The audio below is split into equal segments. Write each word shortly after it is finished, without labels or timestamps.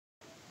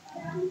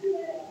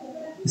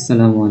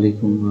আসসালামু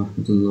আলাইকুম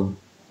রহমতুল্লাহ।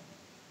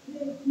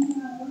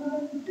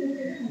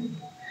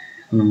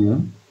 এখন আমরা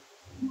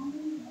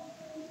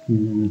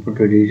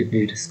ফটো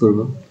এডিট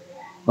করবো।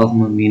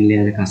 কখনো মেইন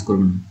লেয়ারে কাজ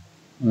করবো না।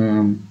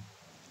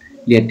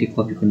 লেয়ারটি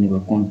কপি করে নেব,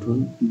 কন্ট্রোল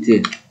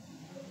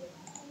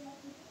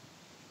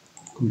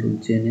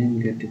জে নিয়ে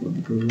লেয়ারটি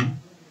কপি করবো।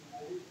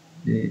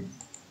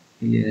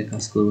 এই লেয়ারে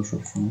কাজ করবো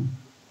সবসময়।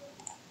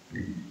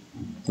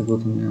 তো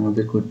প্রথমে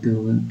আমাদের করতে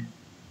হবে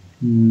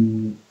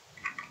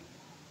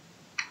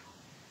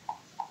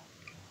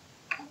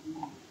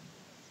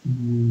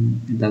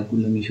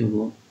দাগগুলো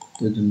মিশাবো।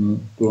 তার জন্য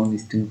ক্লোন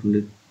স্টেম টুলে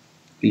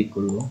ক্লিক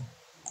করব,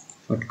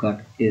 শর্টকাট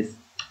এস,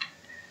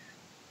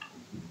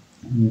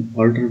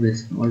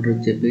 অল্টার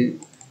চেপে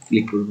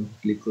ক্লিক করব,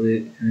 ক্লিক করে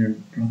এখানে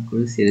ড্রপ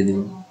করে ছেড়ে দেব।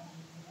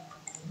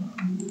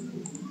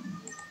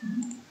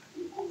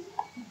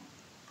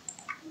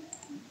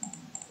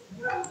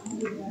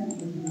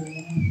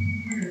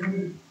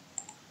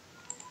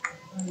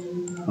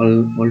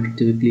 অল্টার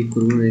চেপে ক্লিক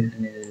করব,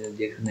 এখানে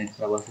যেখানে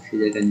খারাপ আছে সেই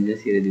জায়গায় নিজে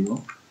ছেড়ে দিব।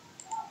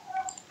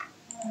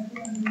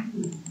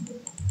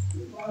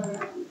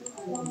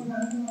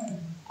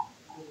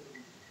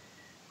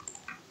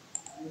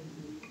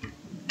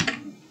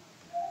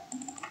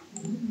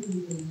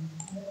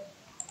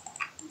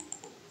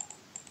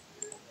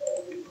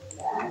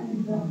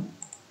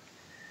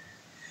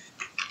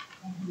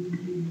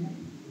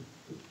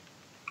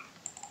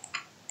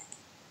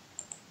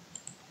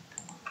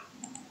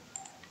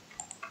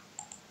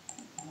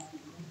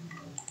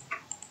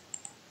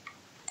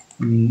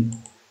 আমি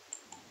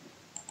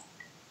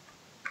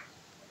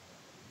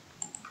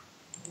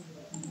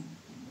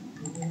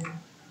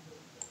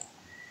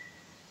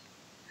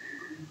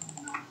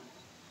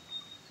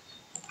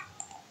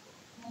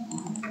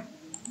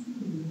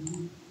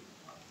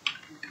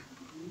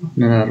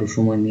আপনারা আরো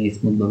সময় নিয়ে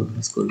স্মুথ ভাবে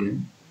কাজ করবেন।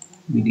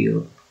 ভিডিও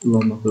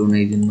লম্বা করব না,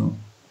 এই জন্য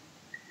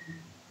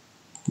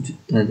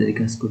তাড়াতাড়ি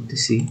কাজ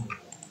করতেছি।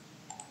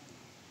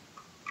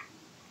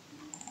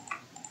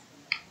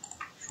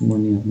 সময়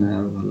নিয়ে আপনারা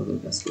আরো ভালোভাবে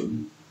কাজ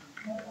করবেন।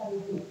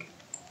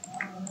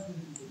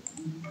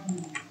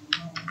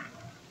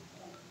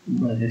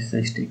 ব্রাশের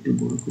সাইজটা একটু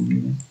বড় করে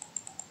নেবেন।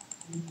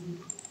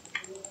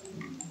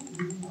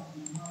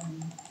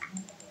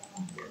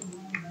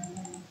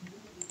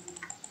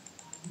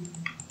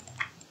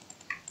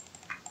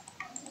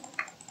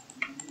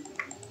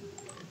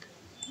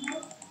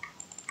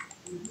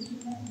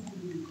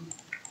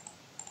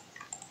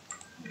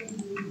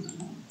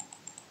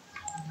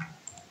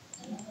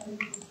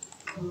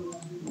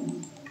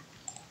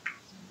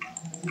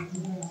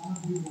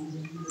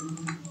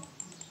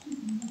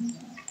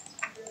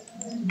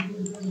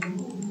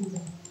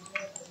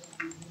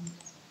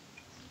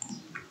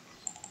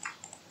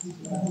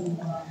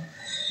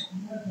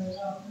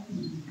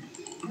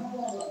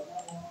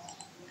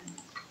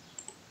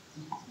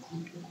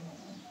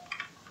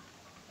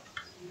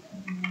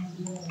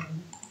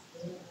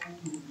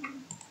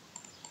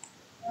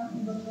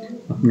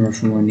 আপনারা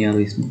সময় নিয়ে আরো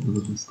স্মুথ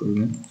ভাবে কাজ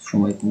করবেন।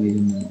 সময় কম, এই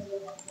জন্য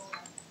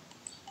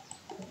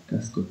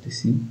কাজ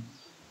করতেছি।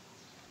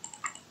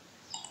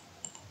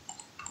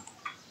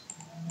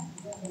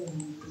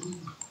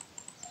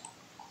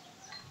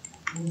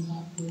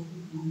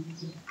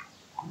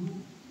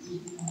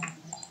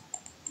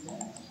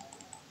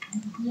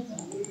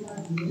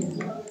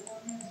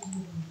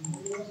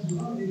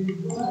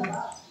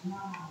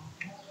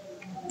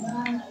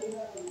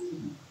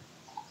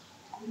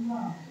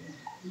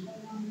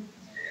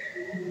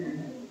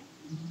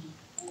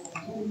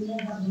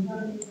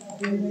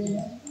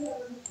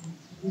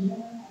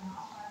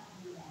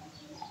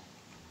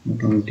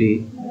 মোটামুটি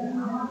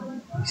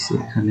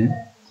এখানে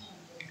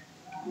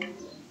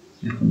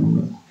এখন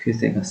আমরা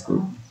ফেসে কাজ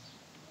করব।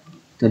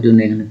 তার জন্য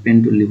এখানে পেন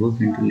টুল নিব,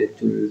 পেন টুলের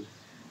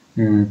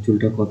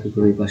চুলটা কপি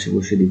করে এই পাশে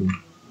বসে দিব।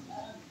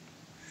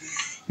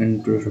 পেন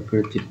টুল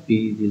শর্টকাট পি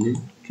দিলে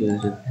চলে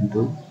আসে পেন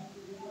টুল।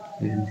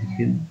 এখান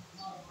থেকে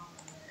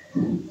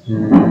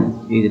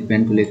এই যে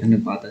পেন টুল এখানে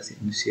পাত আছে,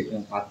 এখানে শেপ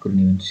পাত করে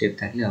নেবেন। শেপ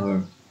থাকলে আবার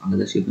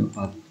আলাদা শেপ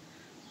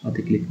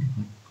পাতে ক্লিক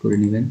করে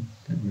নেবেন।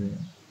 তারপরে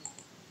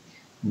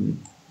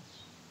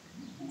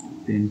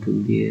পেন টুল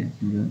দিয়ে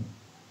আপনারা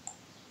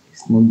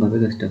স্মুথ ভাবে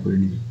কাজটা করে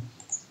নেবেন।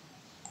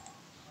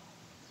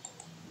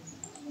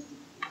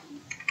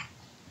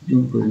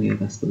 জুম করে নিয়ে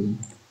কাজ করবেন।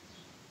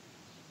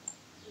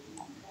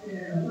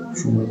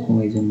 সময় কম,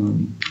 এই জন্য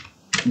আমি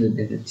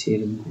দেখাচ্ছি।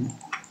 এরকম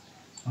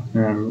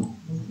আপনারা আরো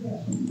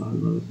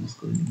ভালোভাবে কাজ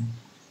করে নেবেন।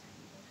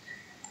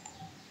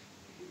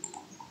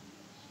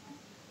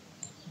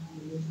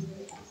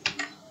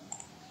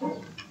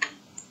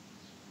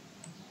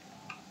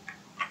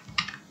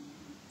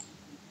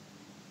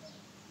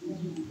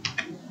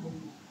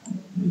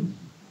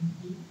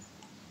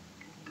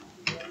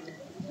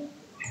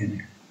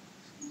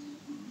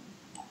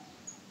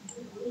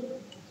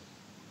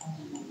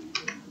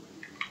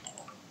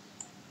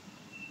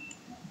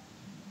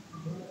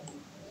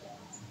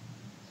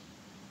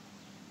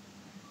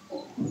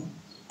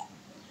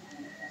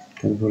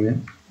 তারপরে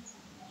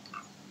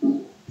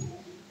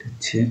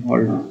হচ্ছে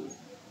অল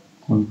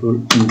কন্ট্রোল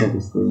ইন্টার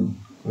প্রেস করবেন।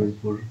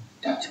 এরপর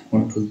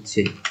কন্ট্রোল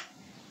জে,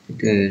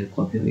 এটা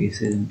কপি হয়ে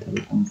গেছে, তাহলে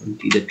কন্ট্রোল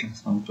টি দিয়ে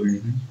ট্রান্সফর্ম করে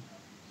নেবেন,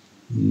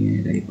 নিয়ে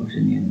এটা এই পাশে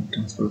নিয়ে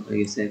ট্রান্সফার হয়ে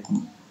গেছে। এখন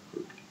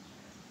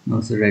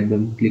মাউসের রাইট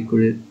বাটন ক্লিক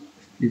করে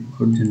ফ্লিপ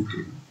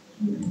হরিজন্টাল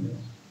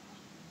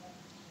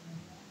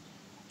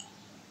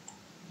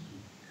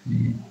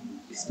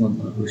স্মুথ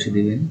ভাবে বসে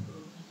দিবেন।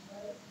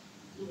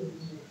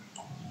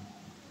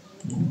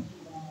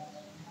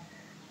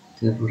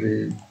 তারপরে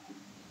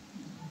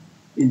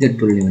ইজেট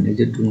টুল নেবেন,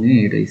 ইজেট টুল নিয়ে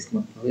এটা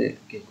স্মুথ ভাবে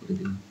ক্লিক করে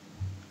দিবেন,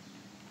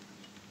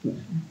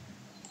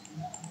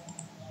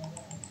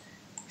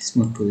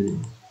 স্মুথ করে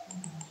দিবেন।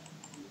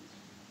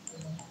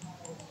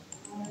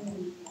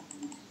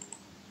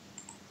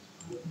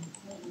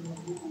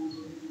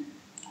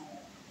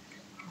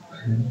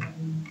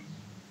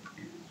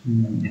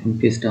 এখন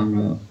পেজটা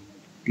আমরা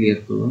ক্লিয়ার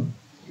করব,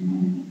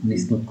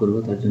 স্মুথ করব।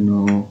 তার জন্য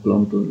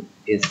control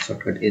S,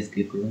 shortcut S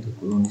click করবেন,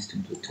 তারপর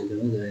ইনস্ট্যান্ট চলে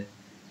যাবে।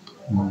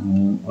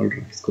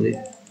 অল্টার প্রেস করে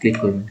ক্লিক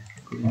করবেন,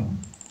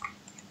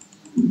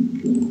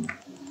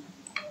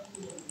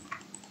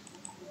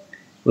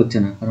 হচ্ছে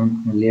না, কারণ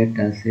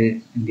লেয়ারটা আছে,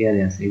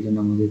 লেয়ারে আছে, এই জন্য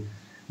আমাদের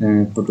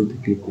ফটোতে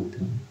ক্লিক করতে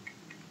হবে।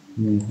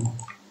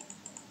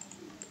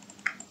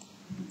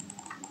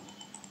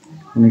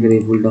 অনেকের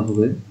এই ভুলটা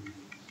হবে।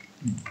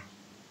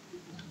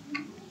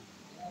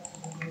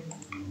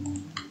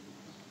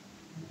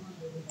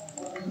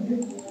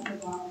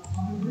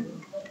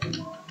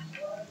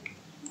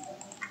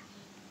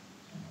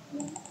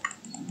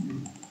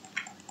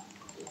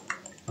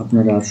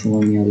 আপনারা আর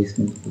সময় নিয়ে আরো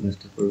স্মুথ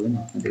কাজটা করবেন,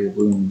 আপনাদের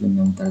বোঝানোর জন্য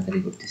আমি তাড়াতাড়ি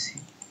করতেছি।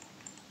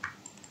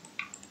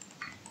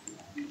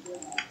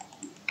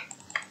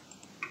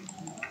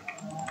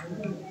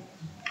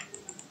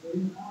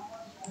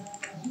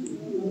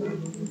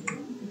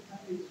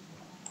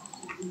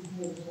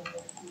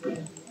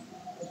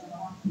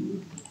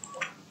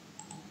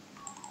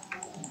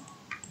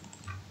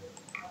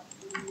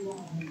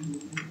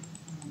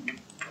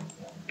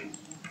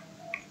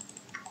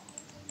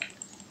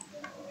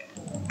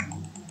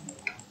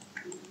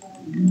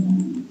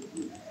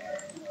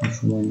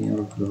 সময় নিয়ে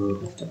আরো ভালোভাবে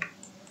কাজটা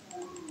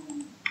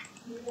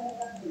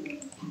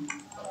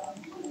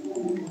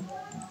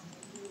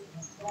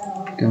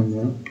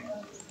আমরা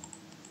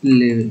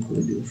লেভেল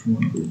করে দিব,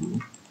 সমান করে দিব।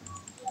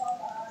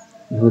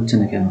 হচ্ছে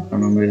না কেন?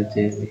 কারণ আমরা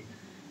এতে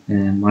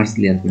মার্জ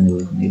লেয়ার করে নেব।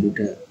 এখন এই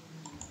দুটা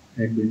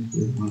রাইট বাটন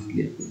করে মার্জ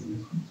লেয়ার করে নেব।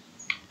 এখন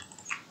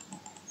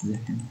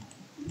দেখেন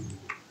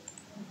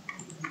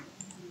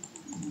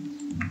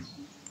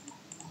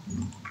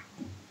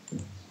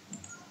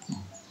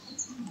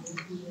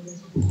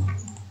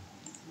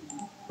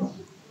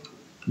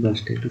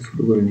ব্রাশটা একটু ছোট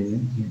করে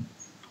নেবেন।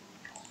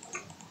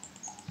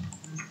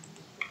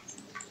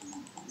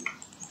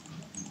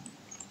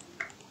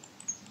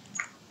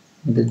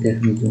 আমাদের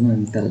দেখানোর জন্য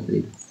আমি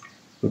তাড়াতাড়ি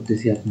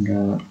করতেছি, আপনারা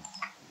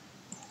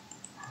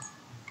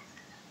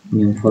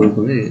নিয়ম ফলো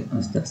করে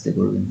আস্তে আস্তে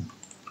করবেন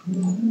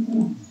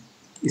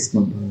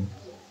স্মুথ ভাবে।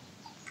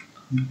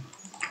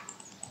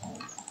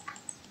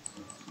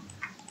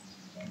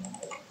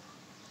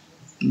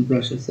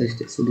 ব্রাশের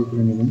সাইজটা ছোট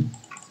করে নেবেন।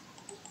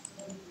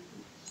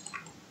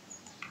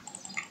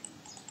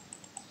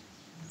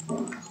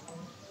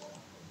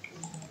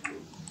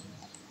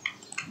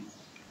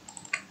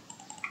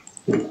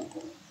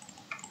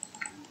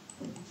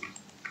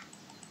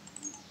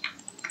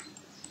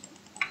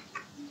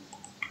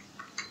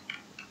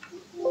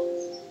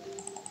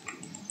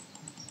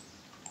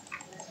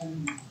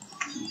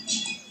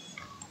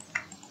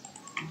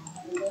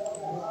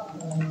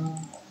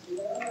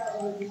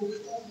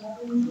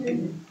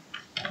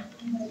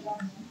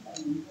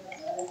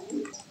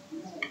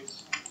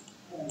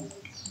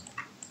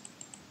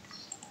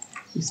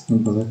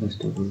 স্মুথ ভাবে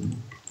কাজটা করবেন।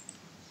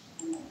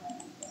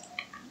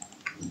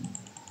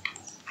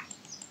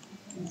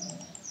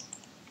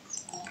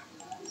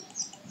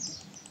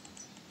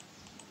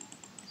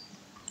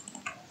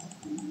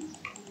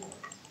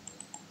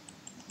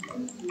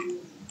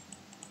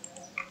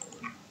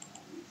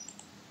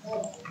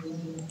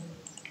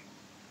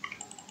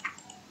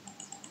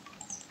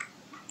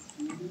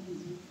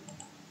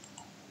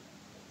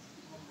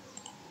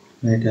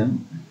 এটা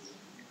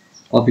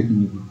কপি করে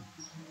নিব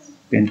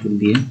পেন টুল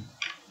দিয়ে,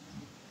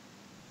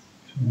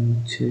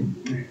 হচ্ছে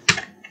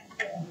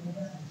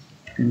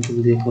পেন টুল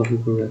দিয়ে কপি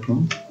করব। এখন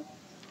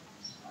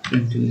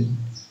পেন টুল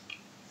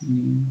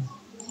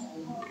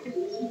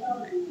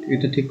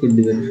এটা ঠিক করে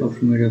দিবেন,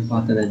 সবসময় এটা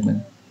পাতা রাখবেন।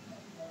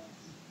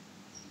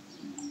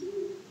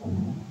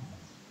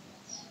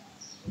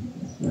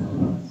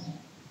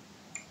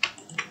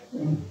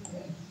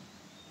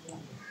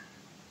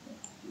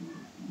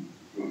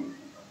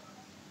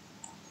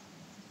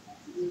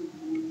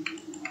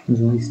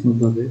 স্মুথ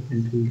ভাবে পেন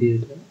টুল দিয়ে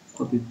এটা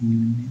কপি করে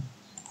নেবেন।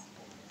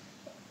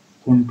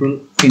 কন্ট্রোল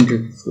এন্টার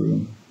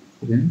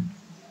করবেন,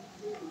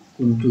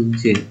 control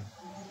J,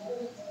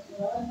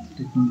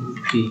 control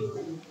T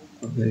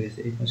copy হয়ে গেছে।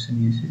 এই পাশে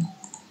নিয়ে এসে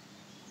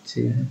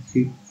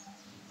ফিট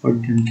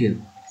হরিজন্টাল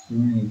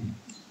এই যে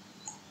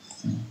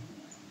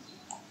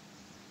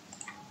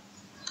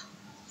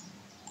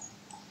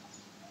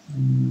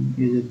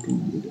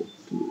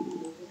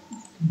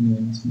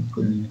স্মুথ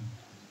করে নিন।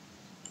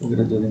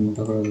 ওটা যদি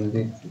মোটা করা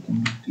লাগে একটু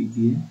টি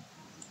দিয়ে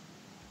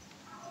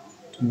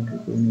মোটা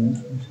করে নেবেন,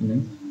 সমস্যা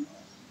নেই।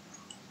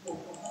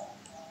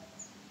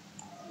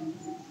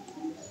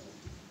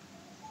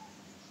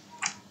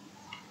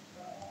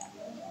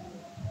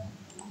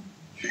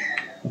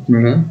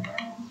 আপনারা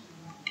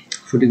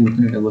সঠিক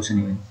মতন এটা বসে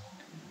নেবেন।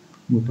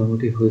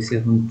 মোটামুটি হয়েছে।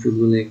 এখন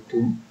চুলগুলো একটু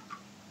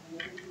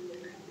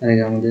তার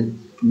আগে আমাদের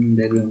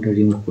ব্যাকগ্রাউন্ডটা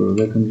রিমুভ করবো।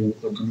 ব্যাকগ্রাউন্ড রিমুভ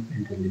করার জন্য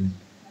পেন টুল দিবেন।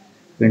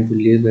 পেন টুল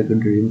দিয়ে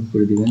ব্যাকগ্রাউন্ডটা রিমুভ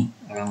করে দিবেন।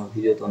 আর আমার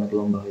ভিডিও তো অনেক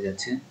লম্বা হয়ে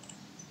যাচ্ছে,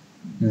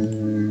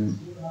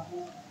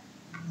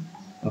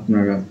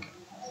 আপনারা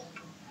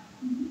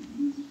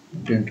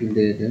পেন টুল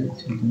দিয়ে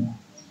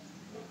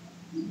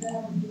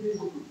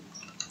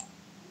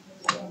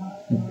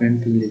পেন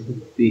টুল দিয়ে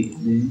কপি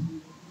দিয়ে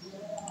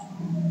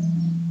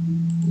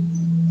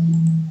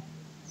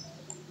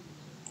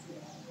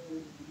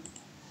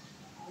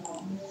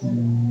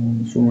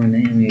সময়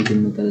নেই, আমি এই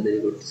জন্য তাড়াতাড়ি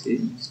করছি।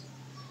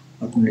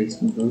 আপনারা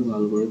স্মুথভাবে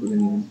ভালো করে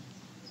নেবেন।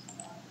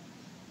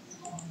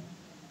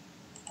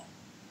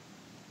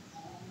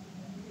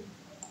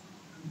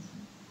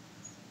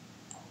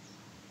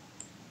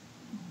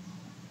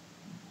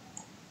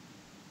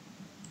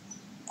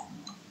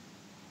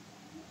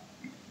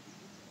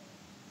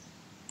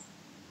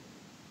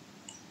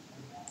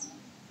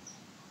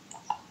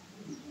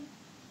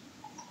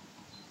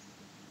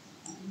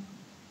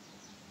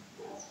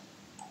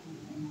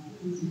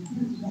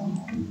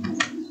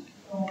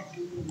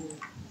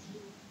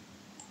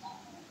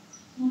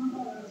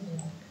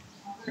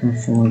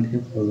 সময় দিয়ে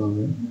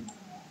ভালোভাবে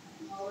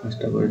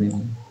কাজটা করে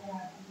নেবেন।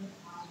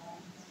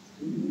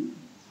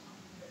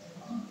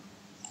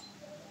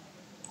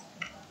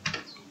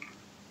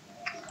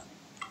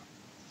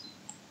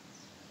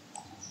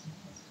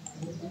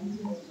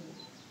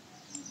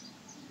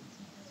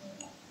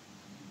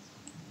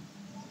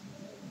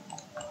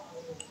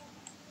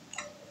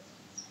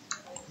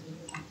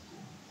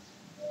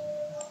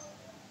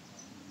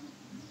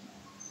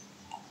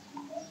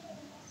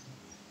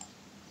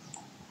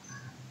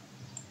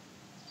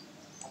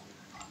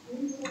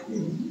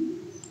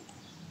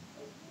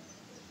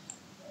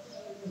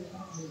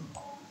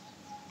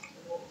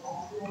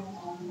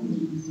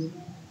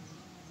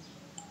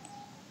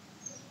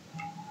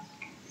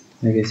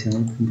 গেছে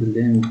আমার কিন্তু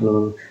আমি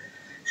ভালোভাবে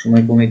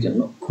সময় কমের জন্য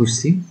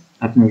করছি।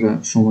 আপনারা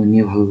সময়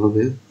নিয়ে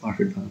ভালোভাবে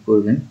পারফেক্টভাবে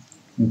করবেন।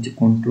 হচ্ছে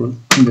কন্ট্রোল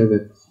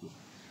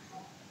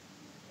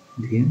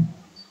দিয়ে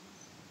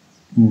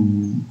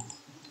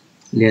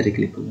লেয়ারে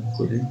ক্লিক করবেন,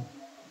 করে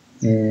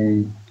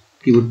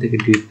কিবোর্ড থেকে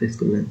ডিলিট প্রেস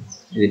করবেন।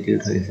 এই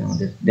ডিলিট হয়ে গেছে,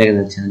 আমাদের দেখা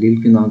যাচ্ছে না। ডিলিট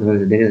কিন্তু আমাদের হয়ে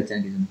গেছে, দেখা যাচ্ছে না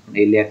কিছু।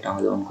 এই লেয়ারটা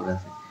আমাদের অন করা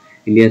আছে।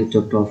 এই লেয়ারের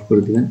চোখটা অফ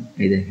করে দিবেন।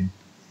 এই দেখেন,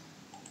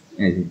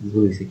 এই যে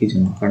ভুলেছে কিছু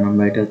না, কারণ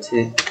আমরা এটা হচ্ছে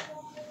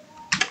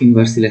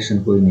ইনভার্স সিলেকশন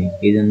করি নেই,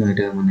 এই জন্য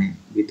এটা মানে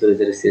ভিতরে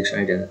যে সিলেকশন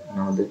এটা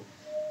আমাদের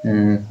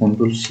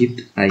কন্ট্রোল শিফট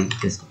আই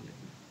প্রেস করলে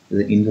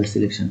ইনভার্স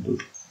সিলেকশন টুল,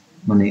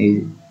 মানে এই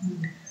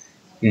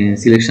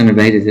সিলেকশনের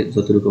বাইরে যে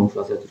যতটুকু অংশ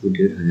আছে ততটুকু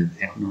ডিলিট হয়ে যাবে।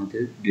 এখন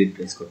আমাদের ডিলিট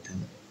প্রেস করতে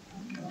হবে।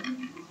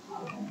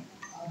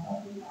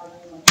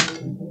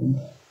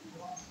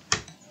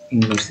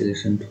 ইনভার্স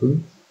সিলেকশন টুল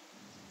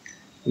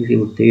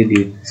কিবোর্ড থেকে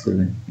ডিলিট প্রেস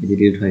করবেন। এই যে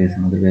ডিলিট হয়ে গেছে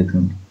আমাদের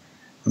ব্যাকগ্রাউন্ড।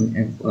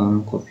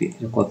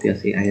 কপি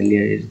আছে, আগের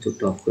লেয়ারের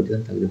চোখটা অফ করে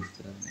দেবেন, তাহলে বুঝতে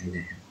পারবেন। এই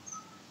দেখেন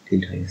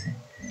ডিলিট হয়ে গেছে।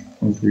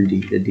 কন্ট্রোল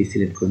ডি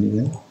সিলেক্ট করে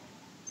নেবেন।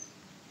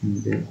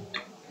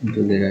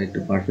 কন্ট্রোল এর একটু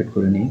পারফেক্ট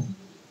করে নিই।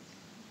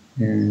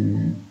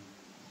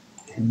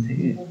 এখান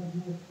থেকে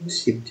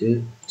শিফট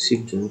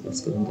পাস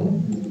করুন, তাহলে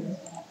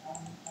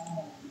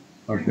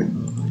পারফেক্ট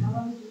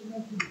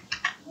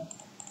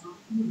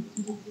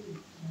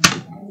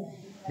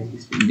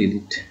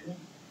ডিলিট।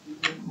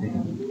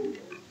 দেখেন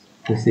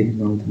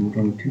কিন্তু আমাদের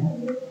মোটামুটি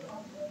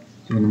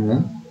আমরা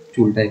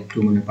চুলটা একটু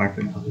মানে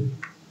পারফেক্ট হবে।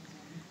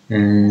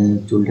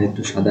 চুলটা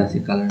একটু সাদা আছে,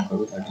 কালার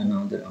করবো, তার জন্য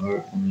আমাদের আবার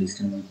কোনো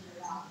লিস্টে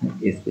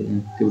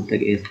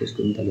কিবোর্ডটাকে স্পেস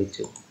করুন, তাহলে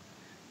হচ্ছে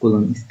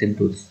কোলন স্টেম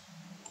টুলস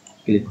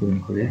ক্লিক করুন,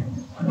 করে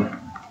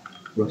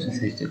ব্রাশের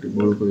সাইজটা একটু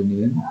বড় করে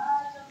নেবেন।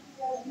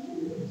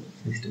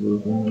 সাইজটা বড়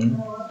করে নেবেন,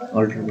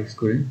 অল্টার প্রেস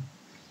করে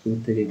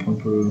কিবোর্ড থেকে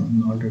কন্ট্রোল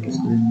অল্টার প্রেস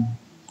করে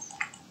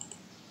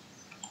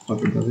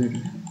পারফেক্টভাবে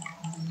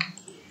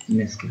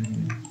ম্যাচ করে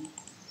নেবেন।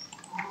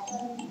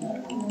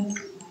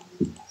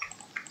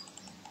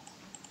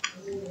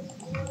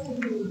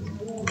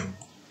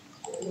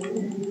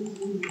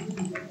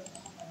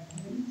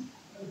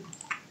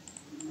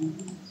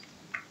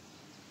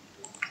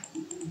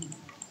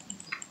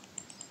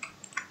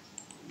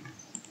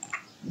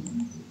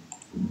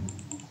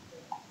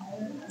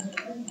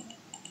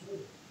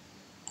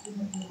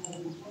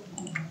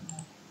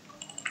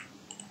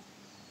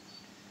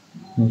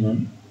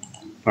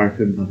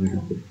 পারফেক্ট ভাবে এটা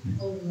করতে হবে।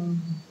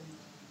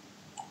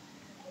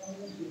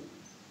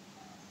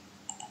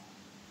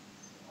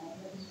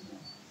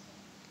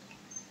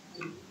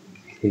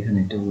 এখানে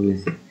একটা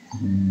বলেছে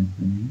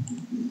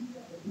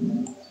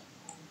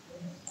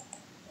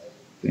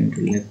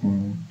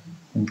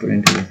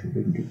কম্পোনেন্ট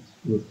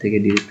থেকে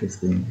ডিলিট প্রেস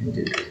করুন।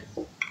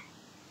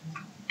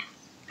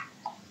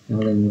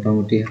 আমাদের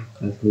মোটামুটি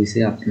কাজ হয়েছে,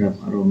 আপনারা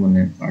আরো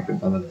মানে পারফেক্ট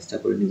ভাবে কাজটা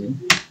করে নেবেন।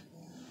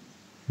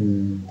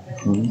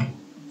 এখন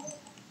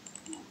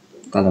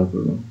কালার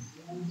করব।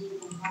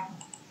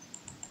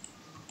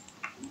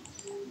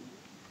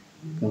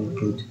 কালার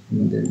করতে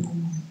আমাদের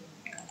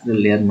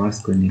লেয়ার মার্জ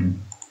করে নেবেন।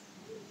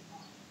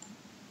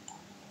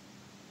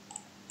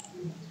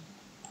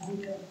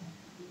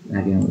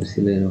 আগে আমরা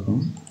ছিল এরকম,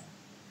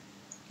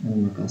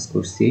 আমরা কাজ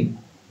করছি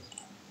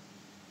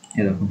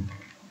এরকম।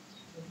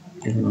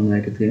 এখন আমরা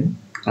এটাতে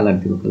কালার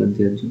দেবো। কালার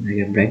দেওয়ার জন্য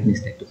আগে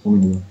ব্রাইটনেসটা একটু কমে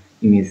দেবো।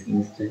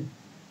 ইমেজটা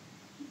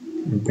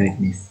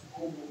ব্রাইটনেস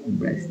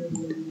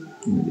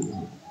কমে দেবো।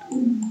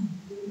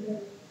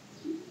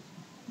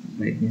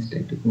 ব্রাইটনেসটা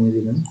একটু কমে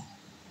দিলাম।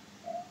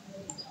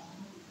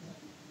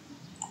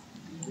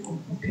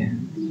 ওকে,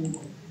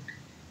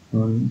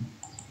 এখন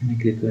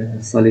ক্লিক করে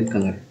সলিড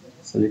কালার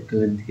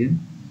দিয়ে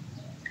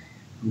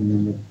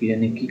আমরা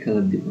পিয়ানে কি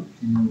কালার দিব?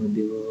 আমরা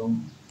দিব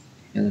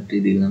কালারটি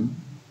দিলাম।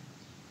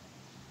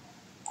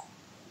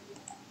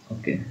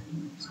 ওকে,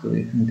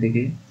 এখান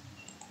থেকে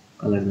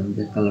কালার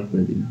কালার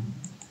করে দিলাম।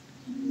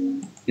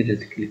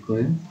 এটাতে ক্লিক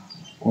করে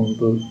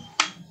কন্ট্রোল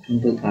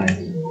আই,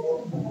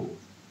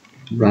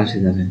 ব্রাশে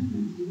যাবেন,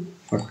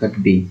 শর্টকাট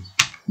বি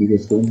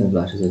প্রেস করবেন, তার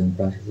ব্রাশে যাবেন।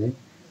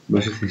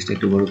 ব্রাশের সাইজটা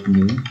একটু বড় করে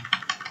নেবেন,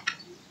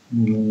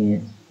 নিয়ে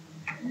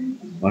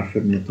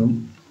পারফেক্ট মতন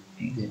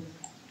এই যে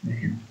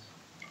দেখেন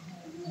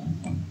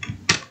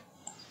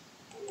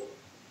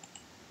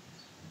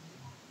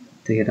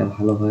থেকে এটা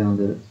ভালো হয়।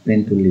 আমাদের পেন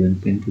টুল নেবেন,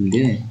 পেন টুল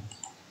দিয়ে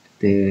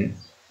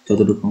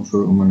যতটুকু অংশ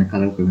মানে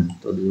কালার করবেন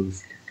ততটুকু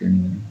সিলেক্ট করে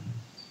নেবেন।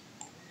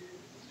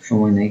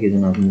 সময় নেই, এই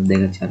জন্য আপনাদের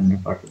দেখাচ্ছি, আপনারা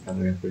পারফেক্ট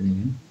ভাবে করে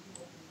নেবেন।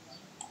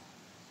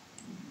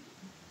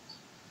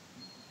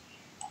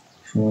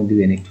 সময়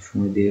দিবেন, একটু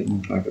সময় দিয়ে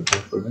পারফেক্ট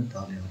ভাবে করবেন,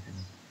 তাহলে হবে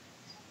না।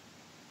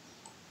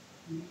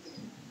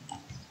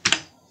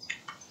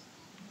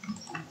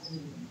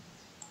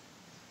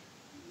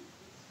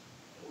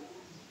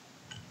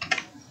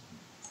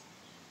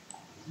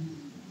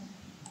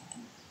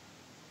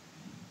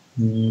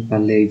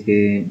 পারলে এই যে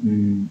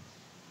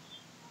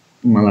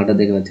মালাটা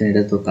দেখতে পাচ্ছেন,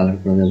 এটা তো কালার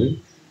করা যাবে।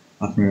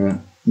 আপনারা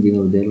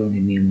যেভাবে দেখলেন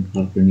এই নিয়ম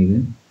কালার করে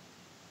নেবেন।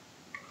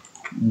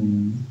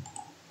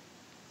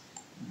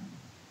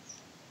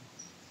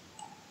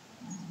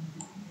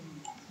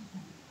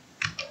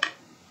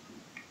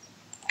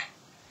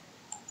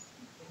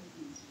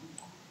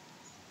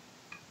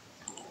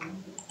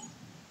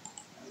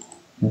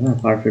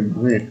 পারফেক্ট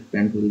ভাবে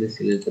পেন টুল দিয়ে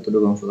সিলেক্ট,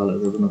 যতটুকু অংশ কালার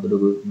করবেন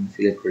ততটুকু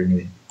সিলেক্ট করে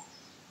নেবেন।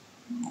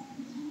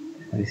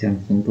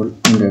 কন্ট্রোল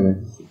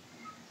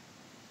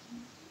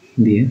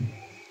দিয়ে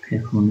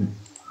এখন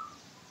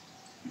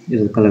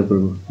কালার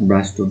করব।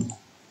 ব্রাশ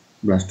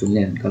টুল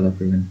নিয়ে কালার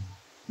করবেন।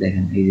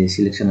 দেখেন এই যে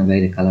সিলেকশনের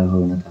বাইরে কালার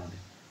হবে না, তাহলে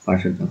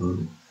পারফেক্ট ভাবে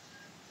হবে।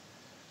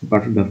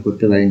 পারফেক্ট ভাবে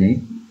করতে পারি নাই,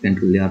 পেন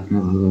টুল দিয়ে আপনারা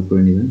ভালোভাবে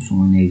করে নেবেন।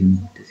 সময় নেই এই জন্য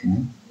করতেছি না।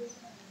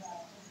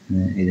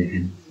 এই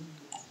দেখেন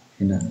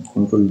এটা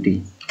কন্ট্রোল ডি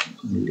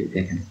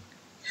দেখেন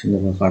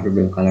সুন্দরভাবে পারফেক্ট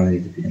ভাবে কালার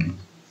হয়ে যেতে জানেন।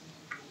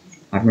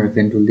 আপনারা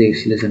পেন টুল দিয়ে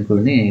সিলেকশন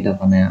করে নিয়ে এটা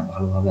মানে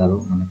ভালোভাবে আরো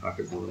মানে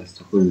পারফেক্ট ভাবে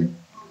কাজটা করবেন।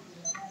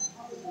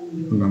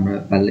 এখন আমরা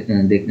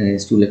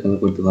স্টুলে কালার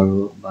করতে পারবো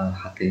বা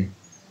হাতে,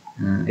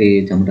 এই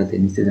জামাটাতে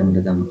নিচে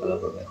জামাটাতে আমরা কালার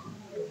করবো। এখন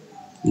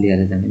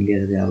লেয়ারে যাবেন,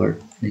 লেয়ারে আবার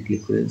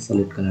ক্লিক করে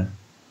সলিড কালার,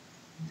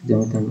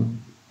 যেমন আমরা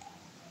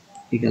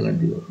এই কালার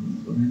দিব।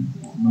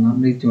 মানে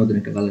আমরা ইচ্ছে মতন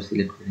একটা কালার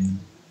সিলেক্ট করে নিন,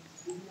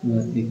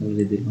 এই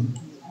কালারে দিলাম।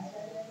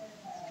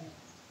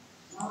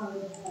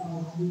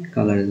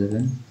 কালারে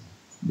যাবেন,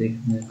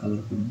 দেখুন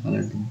কালার করুন,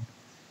 কালার দিন।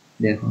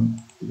 দেখুন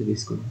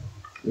রিলিজ করুন,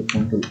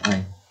 কন্ট্রোল আই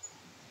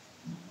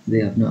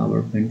দিয়ে আপনি আবার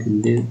পেন টুল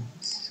দিয়ে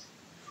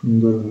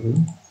সুন্দরভাবে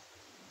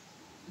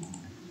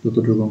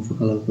যতটুকু অংশ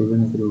কালার করবেন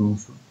ততটুকু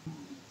অংশ,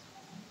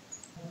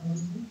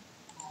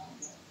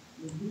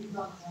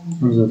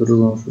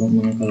 যতটুকু অংশ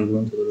মানে কালার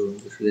করবেন ততটুকু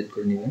অংশ সিলেক্ট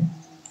করে নেবেন।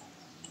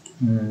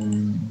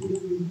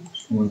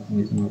 সময়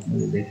কমে জন্য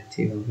আপনাদের দেখাচ্ছি,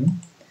 এইভাবে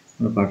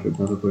আপনারা পারফেক্ট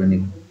ভাবে করে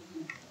নেবেন।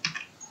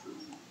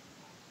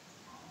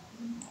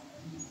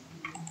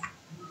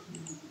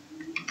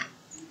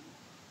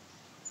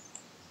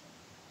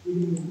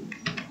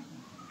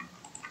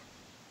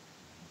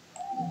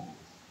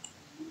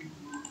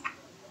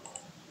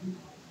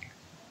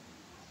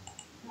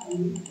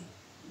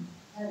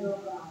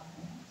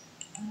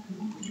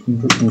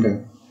 কন্ট্রোল এন্টার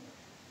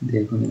দিয়ে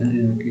এখন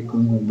ক্লিক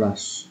করুন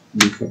ব্রাশ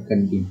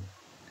শর্টকাট দিন।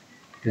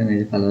 এখানে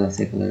যে কালার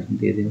আছে কালার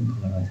দিয়ে দিন,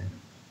 কালার আছে।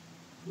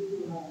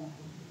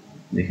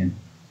 দেখেন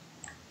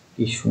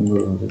কি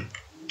সুন্দরভাবে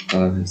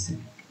কালার হয়েছে।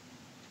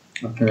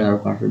 আপনারা আরো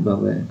পারফেক্ট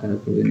ভাবে কালার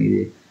করবেন। এই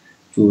যে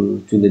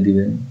চুলে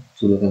দিবেন,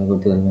 চুলে কালার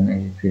করতে পারবেন।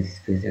 এই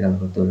ফেসে কালার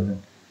করতে পারবেন,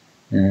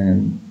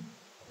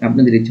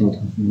 আপনাদের ইচ্ছে মতো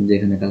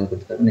যেখানে কালার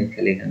করতে পারবেন।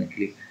 খালি এখানে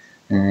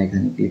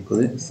ক্লিক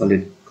করে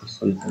সলিড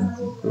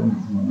করুন,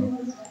 মানে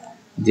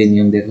যে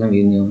নিয়ম দেখলাম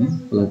এই নিয়মে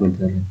কালার করতে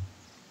পারবেন।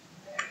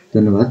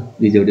 ধন্যবাদ।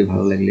 ভিডিওটি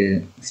ভালো লাগলে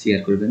শেয়ার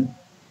করবেন,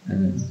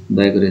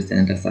 দয়া করে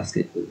চ্যানেলটা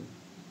সাবস্ক্রাইব করবেন।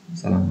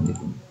 আসসালামু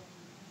আলাইকুম।